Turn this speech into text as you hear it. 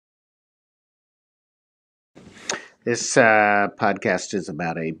This podcast is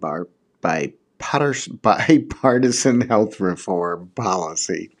about a bipartisan health reform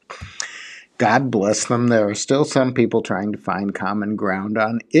policy. God bless them, there are still some people trying to find common ground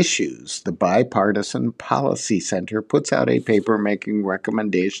on issues. The Bipartisan Policy Center puts out a paper making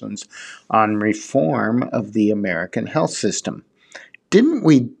recommendations on reform of the American health system. Didn't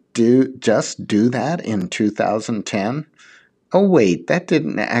we just do that in 2010? Oh, wait, that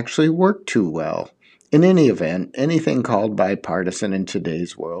didn't actually work too well. In any event, anything called bipartisan in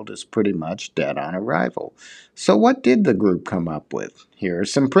today's world is pretty much dead on arrival. So, what did the group come up with? Here are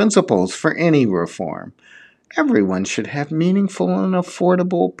some principles for any reform. Everyone should have meaningful and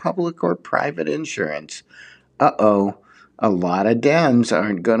affordable public or private insurance. A lot of Dems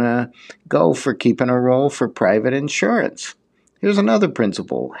aren't going to go for keeping a roll for private insurance. Here's another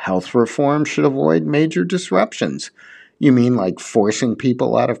principle: health reform should avoid major disruptions. You mean like forcing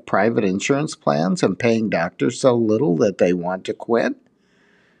people out of private insurance plans and paying doctors so little that they want to quit?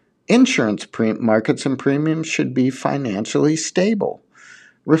 Insurance markets and premiums should be financially stable.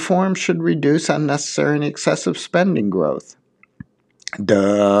 Reform should reduce unnecessary and excessive spending growth.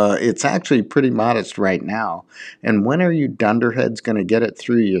 Duh, it's actually pretty modest right now. And when are you dunderheads going to get it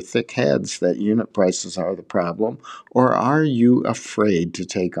through your thick heads that unit prices are the problem, or are you afraid to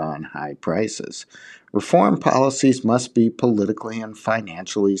take on high prices? Reform policies must be politically and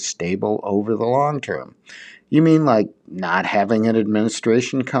financially stable over the long term. You mean like not having an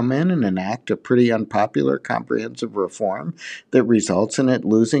administration come in and enact a pretty unpopular comprehensive reform that results in it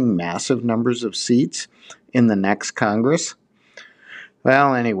losing massive numbers of seats in the next Congress?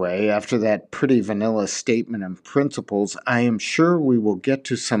 Well, anyway, after that pretty vanilla statement and principles, I am sure we will get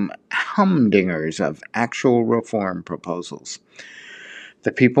to some humdingers of actual reform proposals.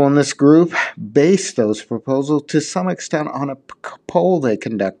 The people in this group based those proposals to some extent on a poll they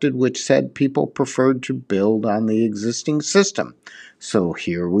conducted, which said people preferred to build on the existing system. So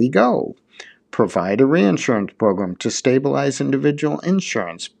here we go. Provide a reinsurance program to stabilize individual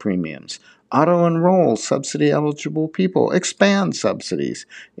insurance premiums. Auto-enroll subsidy-eligible people. Expand subsidies.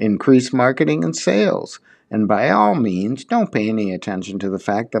 Increase marketing and sales. And by all means, don't pay any attention to the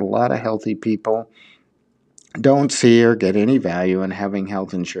fact that a lot of healthy people don't see or get any value in having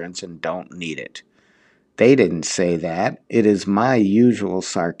health insurance and don't need it. They didn't say that. It is my usual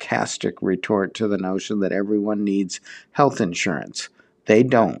sarcastic retort to the notion that everyone needs health insurance. They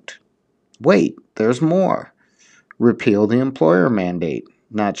don't. Wait, there's more. Repeal the employer mandate.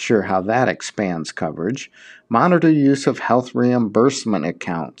 Not sure how that expands coverage. Monitor use of health reimbursement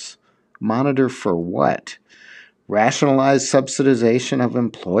accounts. Monitor for what? Rationalize subsidization of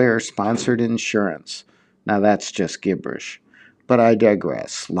employer-sponsored insurance. Now that's just gibberish. But I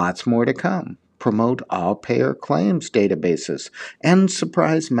digress. Lots more to come. Promote all-payer claims databases. End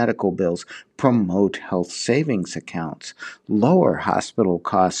surprise medical bills. Promote health savings accounts. Lower hospital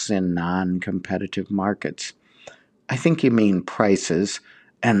costs in non-competitive markets. I think you mean prices.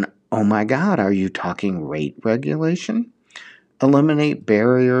 And oh my God, are you talking rate regulation? Eliminate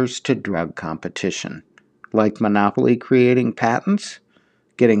barriers to drug competition. Like monopoly creating patents?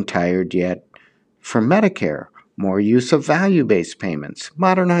 Getting tired yet? For Medicare, more use of value-based payments,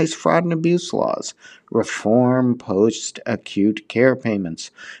 modernize fraud and abuse laws, reform post-acute care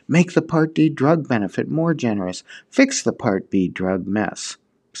payments, make the Part D drug benefit more generous, fix the Part B drug mess.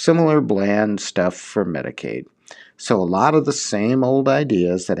 Similar bland stuff for Medicaid. So a lot of the same old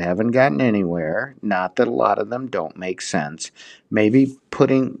ideas that haven't gotten anywhere, not that a lot of them don't make sense. Maybe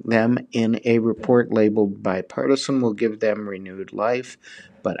putting them in a report labeled bipartisan will give them renewed life,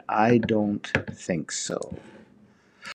 but I don't think so.